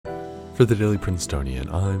For the Daily Princetonian,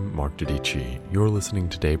 I'm Mark Didici. You're listening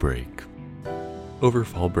to Daybreak. Over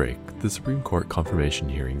fall break, the Supreme Court confirmation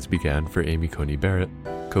hearings began for Amy Coney Barrett.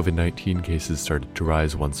 COVID-19 cases started to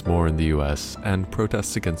rise once more in the US, and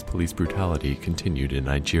protests against police brutality continued in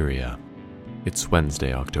Nigeria. It's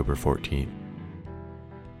Wednesday, October 14th.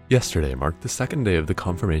 Yesterday marked the second day of the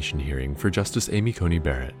confirmation hearing for Justice Amy Coney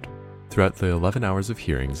Barrett. Throughout the 11 hours of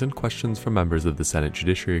hearings and questions from members of the Senate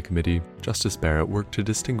Judiciary Committee, Justice Barrett worked to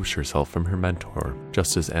distinguish herself from her mentor,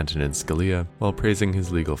 Justice Antonin Scalia, while praising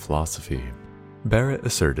his legal philosophy. Barrett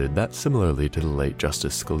asserted that similarly to the late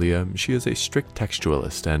Justice Scalia, she is a strict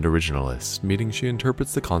textualist and originalist, meaning she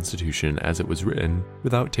interprets the Constitution as it was written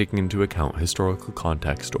without taking into account historical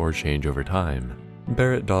context or change over time.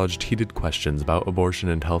 Barrett dodged heated questions about abortion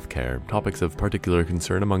and healthcare, topics of particular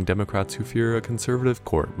concern among Democrats who fear a conservative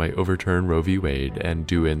court might overturn Roe v. Wade and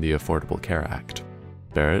do in the Affordable Care Act.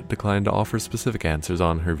 Barrett declined to offer specific answers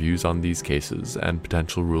on her views on these cases and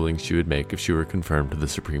potential rulings she would make if she were confirmed to the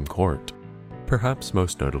Supreme Court. Perhaps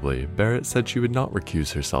most notably, Barrett said she would not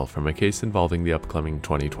recuse herself from a case involving the upcoming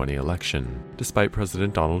 2020 election, despite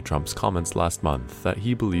President Donald Trump's comments last month that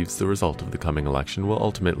he believes the result of the coming election will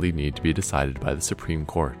ultimately need to be decided by the Supreme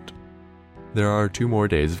Court. There are 2 more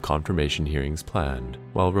days of confirmation hearings planned,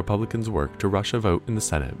 while Republicans work to rush a vote in the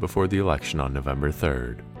Senate before the election on November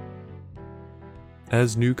 3rd.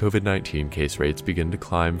 As new COVID-19 case rates begin to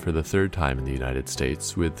climb for the third time in the United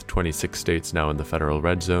States, with 26 states now in the federal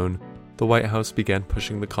red zone, the White House began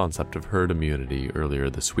pushing the concept of herd immunity earlier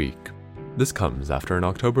this week. This comes after an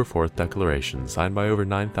October 4th declaration signed by over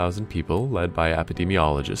 9,000 people led by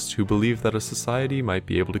epidemiologists who believe that a society might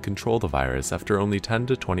be able to control the virus after only 10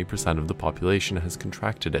 to 20% of the population has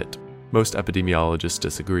contracted it. Most epidemiologists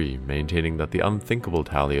disagree, maintaining that the unthinkable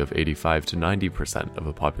tally of 85 to 90% of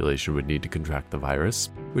a population would need to contract the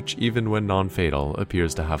virus, which even when non-fatal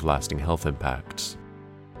appears to have lasting health impacts.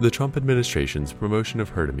 The Trump administration's promotion of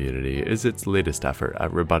herd immunity is its latest effort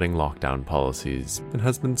at rebutting lockdown policies, and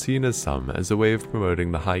has been seen as a way of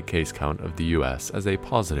promoting the high case count of the US as a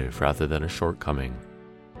positive rather than a shortcoming.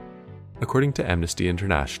 According to Amnesty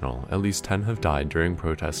International, at least 10 have died during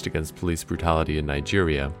protests against police brutality in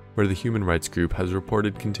Nigeria, where the human rights group has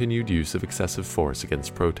reported continued use of excessive force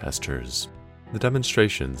against protesters. The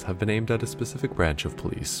demonstrations have been aimed at a specific branch of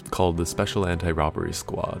police, called the Special Anti-Robbery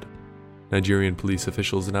Squad. Nigerian police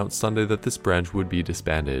officials announced Sunday that this branch would be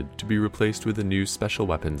disbanded to be replaced with a new Special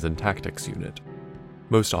Weapons and Tactics unit.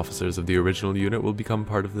 Most officers of the original unit will become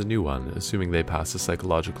part of the new one, assuming they pass a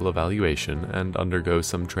psychological evaluation and undergo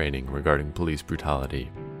some training regarding police brutality.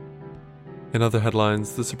 In other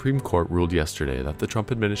headlines, the Supreme Court ruled yesterday that the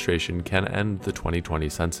Trump administration can end the 2020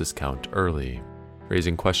 census count early,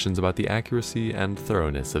 raising questions about the accuracy and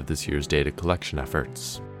thoroughness of this year's data collection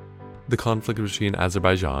efforts. The conflict between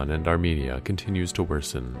Azerbaijan and Armenia continues to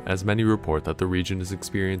worsen, as many report that the region is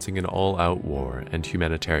experiencing an all-out war and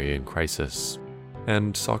humanitarian crisis.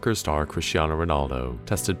 And soccer star Cristiano Ronaldo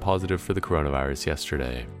tested positive for the coronavirus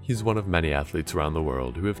yesterday. He's one of many athletes around the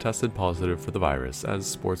world who have tested positive for the virus as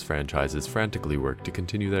sports franchises frantically work to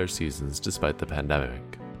continue their seasons despite the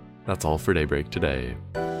pandemic. That's all for Daybreak today.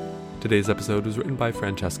 Today's episode was written by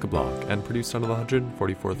Francesca Block and produced under the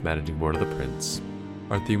 144th Managing Board of the Prince.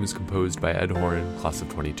 Our theme was composed by Ed Horan, class of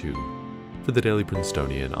 22. For the Daily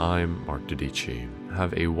Princetonian, I'm Mark Didici.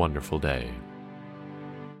 Have a wonderful day.